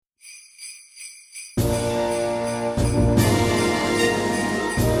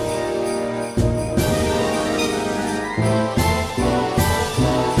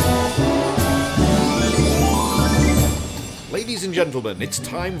Ladies and gentlemen, it's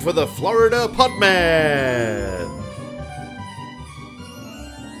time for the Florida Podman!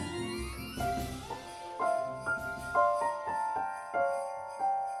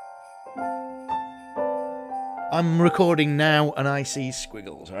 I'm recording now and I see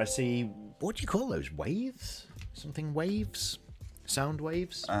squiggles, or I see, what do you call those, waves? Something waves? Sound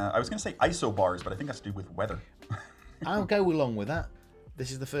waves? I was going to say isobars, but I think that's to do with weather. I'll go along with that. This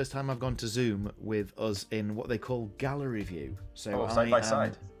is the first time I've gone to Zoom with us in what they call gallery view. So side by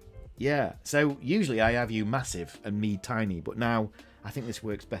side. Yeah, so usually I have you massive and me tiny, but now I think this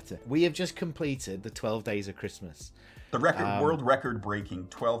works better. We have just completed the 12 days of Christmas. The world record breaking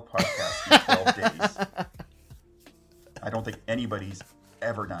 12 podcasts in 12 days. I don't think anybody's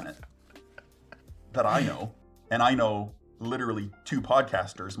ever done it that I know. And I know literally 2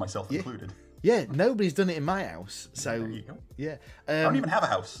 podcasters, myself included. Yeah, nobody's done it in my house. So there you go. Yeah. I don't even have a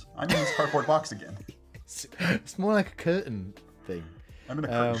house. I'm in this cardboard box again. It's more like a curtain thing. I'm in a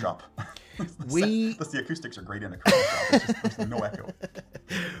curtain shop. The acoustics are great in a curtain shop. There's no echo.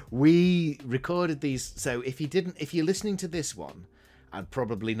 We recorded these. So if you're listening to this one, I'd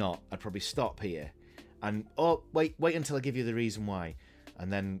probably stop here. And wait until I give you the reason why,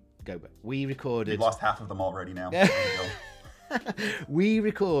 and then go back. We recorded. You've lost half of them already now. There you go. We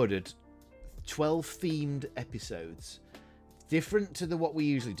recorded 12 themed episodes, different to what we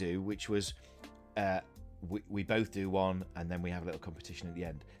usually do, which was we both do one and then we have a little competition at the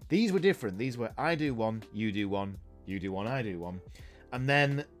end. These were different. These were I do one, you do one, you do one, I do one, and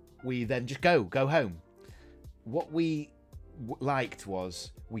then we just go home. What we liked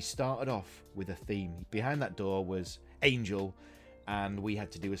was we started off with a theme. Behind that door was Angel, and we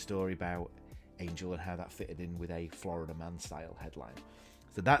had to do a story about Angel and how that fitted in with a Florida Man style headline.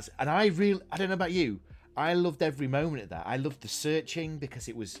 So I don't know about you, I loved every moment of that. I loved the searching because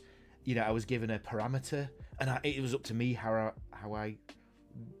it was, I was given a parameter and it was up to me how I.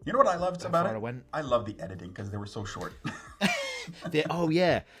 You know what I loved about it? I went. I loved the editing because they were so short.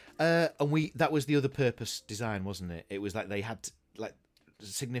 Yeah, and that was the other purpose design, wasn't it? It was like they had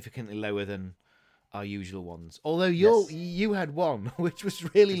significantly lower than our usual ones. Although you had one which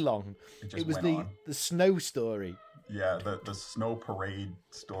was really long. It was the snow story. Yeah, the snow parade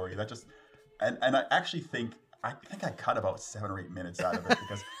story. That just and I actually think I cut about 7 or 8 minutes out of it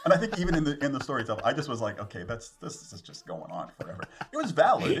because, and I think even in the story itself, I just was like, okay, this is just going on forever. It was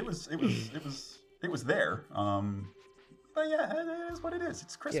valid. It was there. But yeah, it is what it is.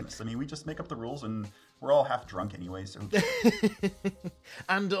 It's Christmas. Yeah. I mean, we just make up the rules, and we're all half drunk anyway. So.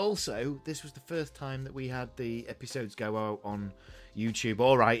 And also, this was the first time that we had the episodes go out on YouTube.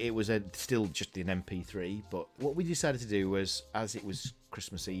 All right, it was still just an MP3, but what we decided to do was, as it was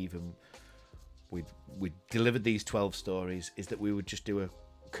Christmas Eve and we delivered these 12 stories, is that we would just do a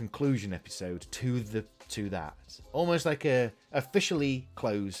conclusion episode to that, almost like a officially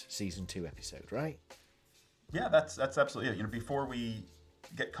close season 2 episode, right? Yeah, that's absolutely it. Before we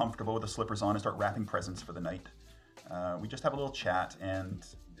get comfortable with the slippers on and start wrapping presents for the night, we just have a little chat and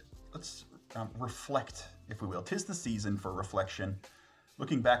let's reflect, if we will. 'Tis the season for reflection,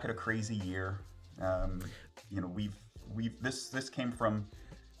 looking back at a crazy year. This came from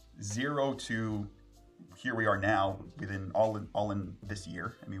 0 to here we are now within all in this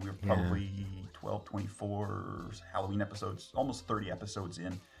year. I mean, we're probably 12, 24 Halloween episodes, almost 30 episodes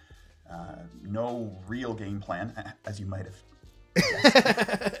in. No real game plan, as you might have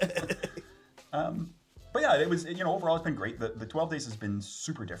guessed. But yeah, it was, overall it's been great. The 12 days has been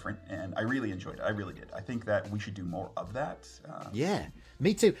super different, and I really enjoyed it. I really did. I think that we should do more of that. Yeah,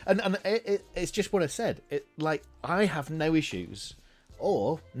 me too. And it's just what I said. I have no issues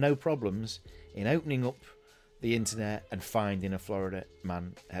or no problems in opening up the internet and finding a Florida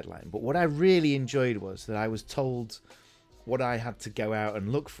Man headline. But what I really enjoyed was that I was told what I had to go out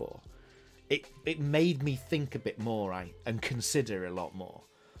and look for. It made me think a bit more and consider a lot more.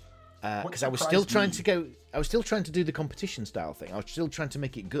 Because I was still trying to do the competition style thing. I was still trying to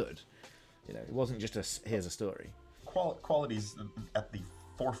make it good. It wasn't just here's a story. Quality's at the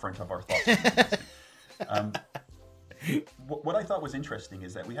forefront of our thoughts. What I thought was interesting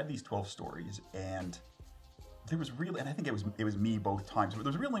is that we had these 12 stories, and there was really, and I think it was me both times, but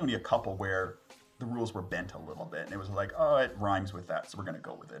there was really only a couple where the rules were bent a little bit, and it was like, oh, it rhymes with that, so we're going to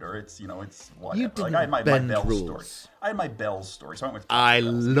go with it, or it's whatever. You didn't I had my bend Bell's rules. story. I had my Bell's story, so I went with I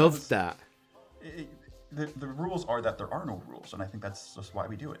Bell's. loved that. The rules are that there are no rules, and I think that's just why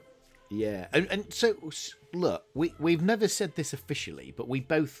we do it. Yeah, and so look, we've never said this officially, but we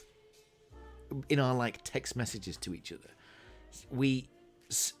both, in our text messages to each other, we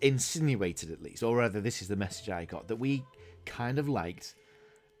insinuated at least, or rather, this is the message I got, that we kind of liked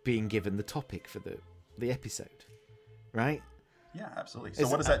being given the topic for the episode. right? Yeah, absolutely. So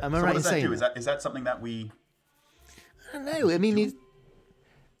what does that? Am I So right what does in that saying do? that? Is that something that we? I don't know. I mean,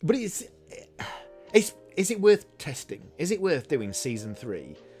 but is it worth testing? Is it worth doing season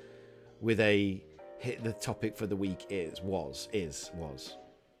 3 with a hit? The topic for the week was.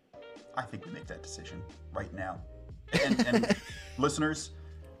 I think we make that decision right now. And listeners,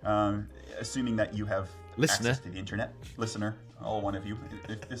 assuming that you have access to the internet, listener, all one of you,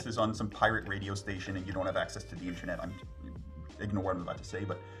 if this is on some pirate radio station and you don't have access to the internet, ignore what I'm about to say.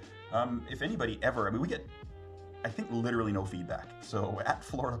 But if anybody ever, I mean, we get, I think, literally no feedback. So at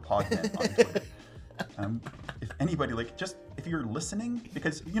Florida Podman on Twitter. If anybody, like, just if you're listening,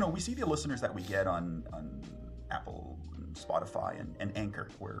 because we see the listeners that we get on Apple, and Spotify, and Anchor,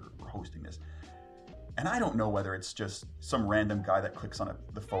 where we're hosting this, and I don't know whether it's just some random guy that clicks on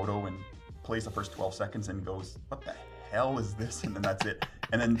the photo and plays the first 12 seconds and goes, "What the hell is this?" And then that's it.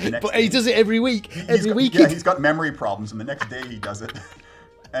 And then the next. But he does it every week. Yeah, he's got memory problems, and the next day he does it.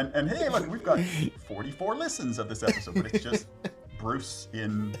 And hey, look, we've got 44 listens of this episode, but it's just Bruce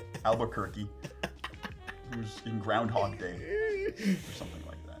in Albuquerque, who's in Groundhog Day or something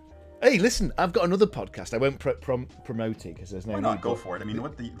like that. Hey, listen, I've got another podcast. I won't promote it because there's no Why need. not? Go for it. I mean,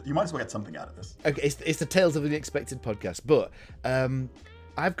 you might as well get something out of this. Okay, it's the Tales of the Unexpected podcast, but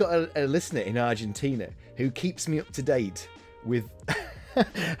I've got a listener in Argentina who keeps me up to date with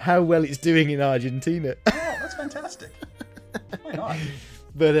how well it's doing in Argentina. Oh, that's fantastic. Why not?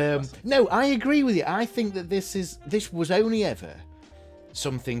 But no, I agree with you. I think that this was only ever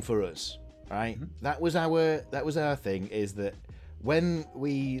something for us, right? Mm-hmm. That was our thing. Is that when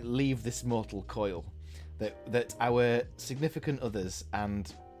we leave this mortal coil, that our significant others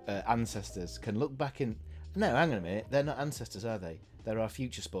and ancestors can look back in. No, hang on a minute. They're not ancestors, are they? They're our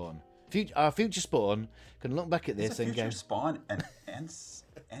future spawn. Our future spawn can look back at this and go. Future spawn and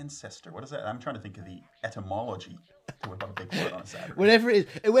ancestor. What is that? I'm trying to think of the etymology to what a big word on a Saturday. Whatever it is,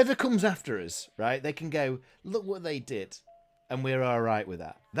 whoever comes after us, right? They can go, look what they did, and we're all right with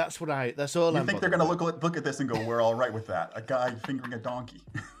that. That's all. You think they're going to look at this and go, "We're all right with that"? A guy fingering a donkey.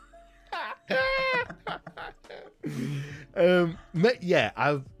 Yeah.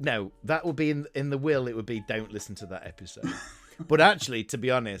 No, that would be in the will. It would be, don't listen to that episode. But actually, to be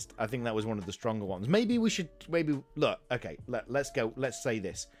honest, I think that was one of the stronger ones. Maybe we should. Look. Okay. Let's go. Let's say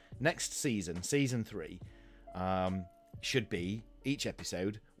this. Next season 3, should be each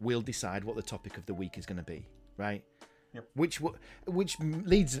episode. We'll decide what the topic of the week is going to be. Right. Yep. Which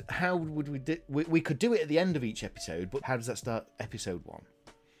leads. How would we do? We could do it at the end of each episode. But how does that start episode 1?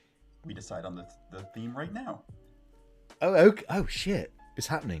 We decide on the theme right now. Oh. Okay. Oh shit! It's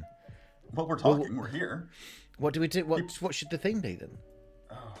happening. Well, we're talking. We're here. What do we do? What should the theme be then?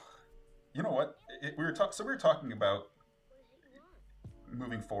 Oh, you know what? We were talking about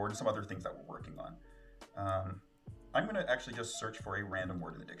moving forward and some other things that we're working on. I'm going to actually just search for a random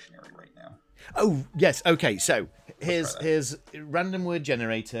word in the dictionary right now. Oh yes, okay. So here's random word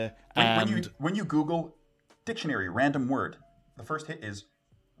generator. When you Google dictionary random word, the first hit is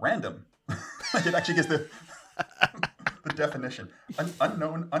random. It actually gives the definition: an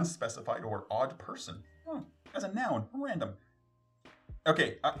unknown, unspecified, or odd person. As a noun, random.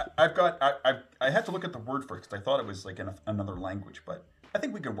 Okay, I had to look at the word first because I thought it was like in another language, but I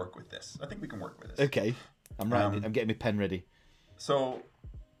think we can work with this. Okay, I'm right. I'm getting my pen ready. So,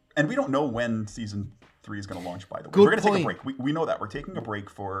 and we don't know when season 3 is going to launch. By the way, Good we're going to take a point. break. We know that we're taking a break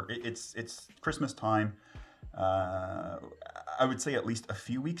for it's Christmas time. I would say at least a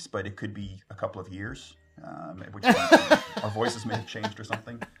few weeks, but it could be a couple of years. Which our voices may have changed or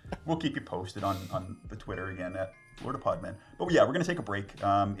something. We'll keep you posted on the Twitter again at Florida Podman. But yeah, we're going to take a break.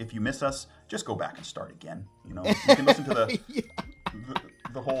 If you miss us, just go back and start again. You can listen to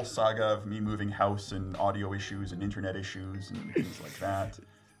the whole saga of me moving house and audio issues and internet issues and things like that.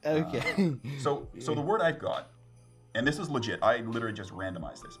 Okay. So the word I've got, and this is legit, I literally just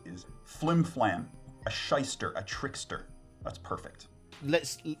randomized this, is flim-flam, a shyster, a trickster. That's perfect.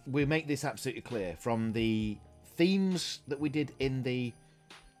 We make this absolutely clear from the themes that we did in the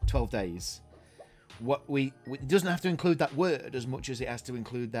 12 days. It doesn't have to include that word as much as it has to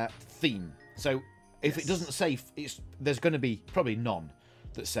include that theme. So if it doesn't say, there's going to be probably none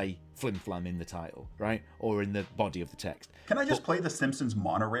that say flim flam in the title, right, or in the body of the text. Can I just play the Simpsons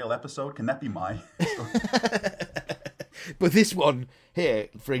monorail episode? Can that be my story? But this one here,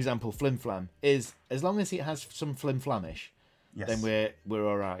 for example, flim flam, is as long as it has some flim flamish. Yes. Then we're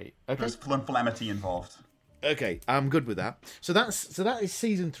all right. Okay. There's flim-flamity involved. Okay, I'm good with that. So that is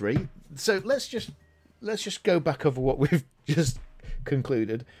season 3. So let's just go back over what we've just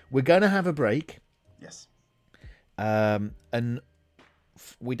concluded. We're going to have a break. Yes. And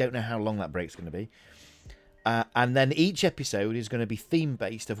we don't know how long that break's going to be. And then each episode is going to be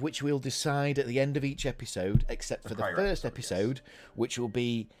theme-based, of which we'll decide at the end of each episode, except for the first episode, which will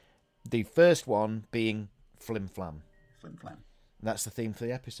be the first one being Flim Flam. Flim Flam. That's the theme for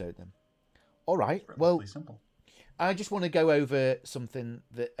the episode, then. All right. Relatively simple. I just want to go over something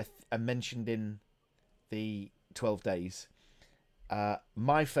that I mentioned in the 12 days.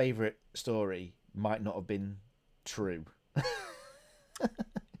 My favourite story might not have been true.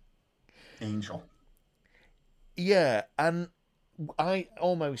 Angel. Yeah, and I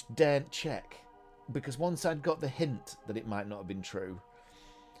almost daren't check, because once I'd got the hint that it might not have been true,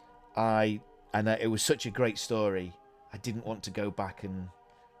 it was such a great story, I didn't want to go back and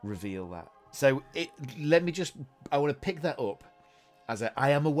reveal that. So I want to pick that up as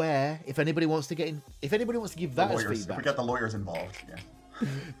I am aware. If anybody wants to give that as feedback, if we get the lawyers involved, yeah.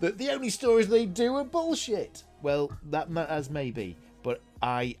 that the only stories they do are bullshit. Well, that as may be, but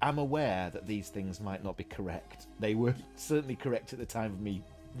I am aware that these things might not be correct. They were certainly correct at the time of me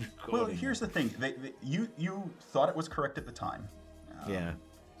recording. Well, here's the thing: you thought it was correct at the time. Yeah.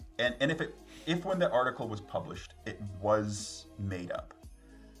 And if when the article was published, it was made up,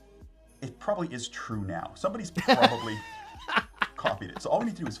 it probably is true now. Somebody's probably copied it. So all we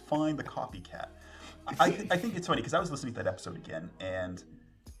need to do is find the copycat. I think it's funny because I was listening to that episode again, and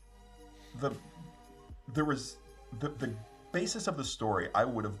there was the basis of the story I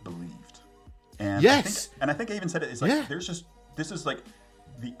would have believed. And yes. I think I even said it. It's like this is like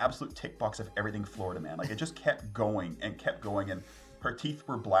the absolute tick box of everything Florida Man. Like it just kept going, and her teeth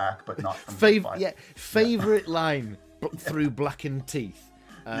were black, but not from the fire. Favorite line through blackened teeth,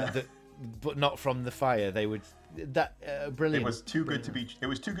 but not from the fire. They would brilliant. It was too good to be. It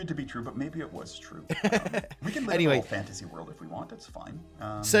was too good to be true, but maybe it was true. We can live in a whole fantasy world if we want. It's fine.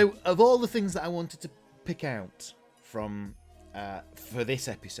 So, of all the things that I wanted to pick out from for this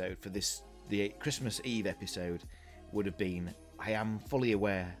episode, the Christmas Eve episode, would have been, I am fully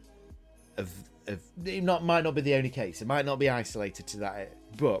aware of it might not be the only case. It might not be isolated to that,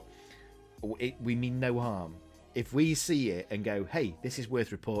 but we mean no harm. If we see it and go, hey, this is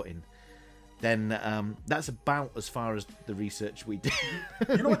worth reporting, then that's about as far as the research we do.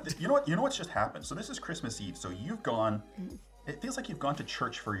 You know what's just happened? So this is Christmas Eve. So you've gone. It feels like you've gone to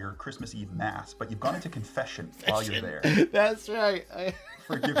church for your Christmas Eve mass, but you've gone into confession while you're there. That's right.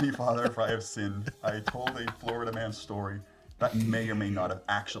 Forgive me, Father, if I have sinned. I told a Florida man story that may or may not have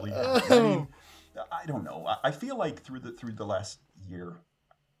actually happened. I mean, I don't know. I feel like through the last year,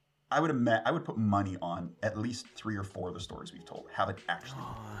 I would put money on at least 3 or 4 of the stories we've told haven't actually.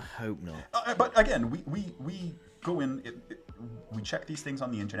 I hope not. But again, we go in, we check these things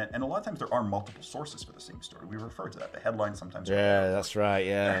on the internet, and a lot of times there are multiple sources for the same story. We refer to that. The headlines sometimes. Yeah, that's right.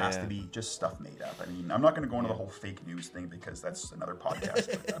 Yeah, there has to be just stuff made up. I mean, I'm not going to go into the whole fake news thing because that's another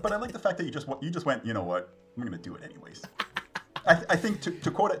podcast. But I like the fact that you just went. You know what? I'm going to do it anyways. I think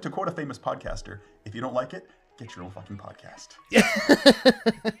to quote a famous podcaster, if you don't like it, get your own fucking podcast.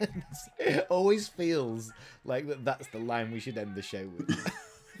 It always feels like that's the line we should end the show with.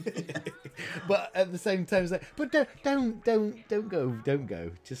 But at the same time, it's like, but don't go.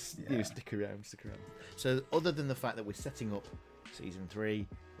 Just stick around. So other than the fact that we're setting up season 3,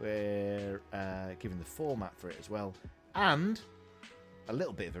 we're giving the format for it as well, and a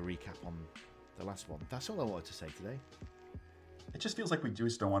little bit of a recap on the last one. That's all I wanted to say today. It just feels like we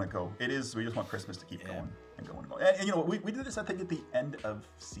just don't want to go. We just want Christmas to keep going and going and going. And you know, we did this, I think, at the end of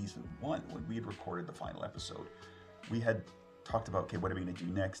season 1 when we had recorded the final episode. We had talked about, okay, what are we going to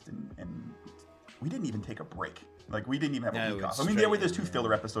do next? And we didn't even take a break. Like, we didn't even have a week off. I mean, there's 2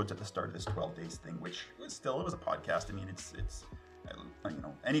 filler episodes at the start of this 12 days thing, which was it was a podcast. I mean, it's you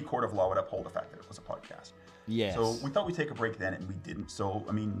know, any court of law would uphold the fact that it was a podcast. Yes. So we thought we'd take a break then, and we didn't. So,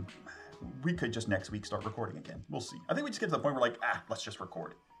 I mean, we could just next week start recording again. We'll see. I think we just get to the point where like, let's just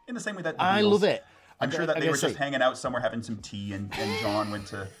record. In the same way that I love it. I'm sure that they were just hanging out somewhere having some tea, and John went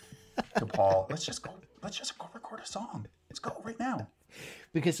to Paul. Let's just go record a song. Let's go right now.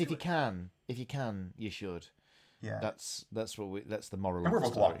 Because if you can, you should. Yeah. That's the moral. And we're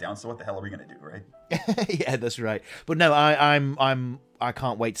both locked down, so what the hell are we gonna do, right? Yeah, that's right. But no, I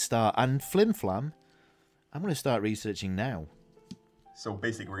can't wait to start. And Flim Flam, I'm gonna start researching now. So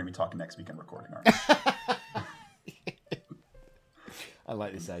basically, we're gonna be talking next week and recording, aren't we? I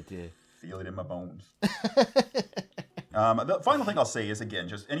like this idea. Feel it in my bones. The final thing I'll say is, again,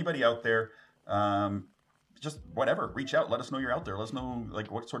 just anybody out there, just whatever, reach out. Let us know you're out there. Let us know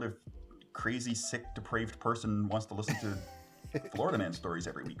like what sort of crazy, sick, depraved person wants to listen to Florida Man stories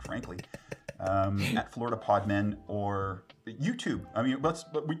every week, frankly. At Florida Podmen or YouTube. I mean,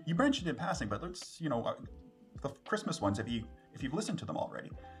 you mentioned in passing, but let's, the Christmas ones, if you've listened to them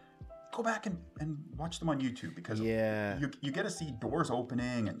already, go back and watch them on YouTube, because Yeah. you get to see doors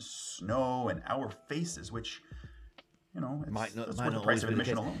opening and snow and our faces, which, it's, Might not- that's might worth the not price always of be the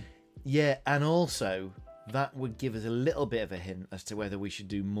admission case. alone. Yeah, and also that would give us a little bit of a hint as to whether we should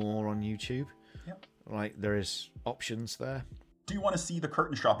do more on YouTube. Yep. Like, there is options there. Do you want to see the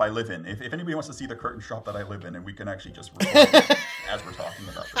curtain shop I live in? If anybody wants to see the curtain shop that I live in, and we can actually just record it as we're talking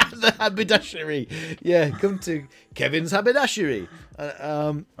about this. The haberdashery. Yeah, come to Kevin's haberdashery.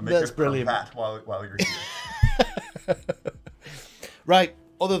 I'll make That's you brilliant. cravat while you're here. Right.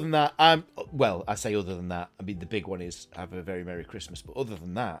 Other than that, I say other than that. I mean, the big one is have a very Merry Christmas. But other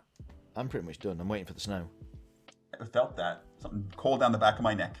than that, I'm pretty much done. I'm waiting for the snow. I felt that. Something cold down the back of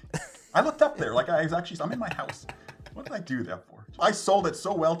my neck. I looked up there like I'm in my house. What did I do that for? I sold it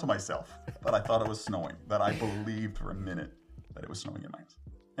so well to myself that I thought it was snowing, that I believed for a minute that it was snowing in my house.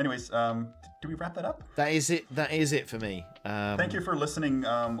 Anyways, do we wrap that up? That is it. That is it for me. Thank you for listening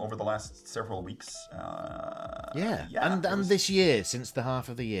over the last several weeks. Yeah. it And was- this year, since the half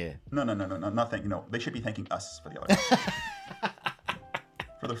of the year. No, nothing. No, they should be thanking us for the other half.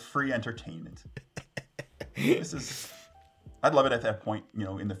 For the free entertainment. I'd love it at that point,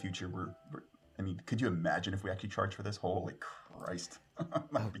 in the future. Could you imagine if we actually charged for this? Holy Christ. That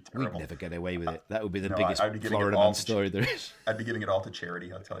would be We'd terrible. never get away with it. That would be the No, biggest I'd be giving it Florida all man to story there is. I'd be giving it all to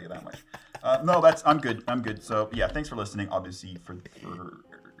charity, I'll tell you that much. No, I'm good. So, yeah, thanks for listening, obviously, for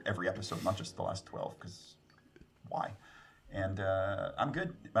every episode, not just the last 12, because why? And I'm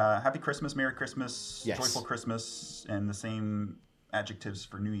good. Happy Christmas, Merry Christmas, Yes. Joyful Christmas, and the same adjectives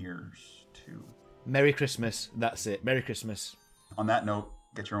for New Year's, too. Merry Christmas. That's it. Merry Christmas. On that note,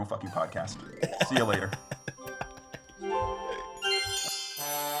 get your own fucking podcast. See you later.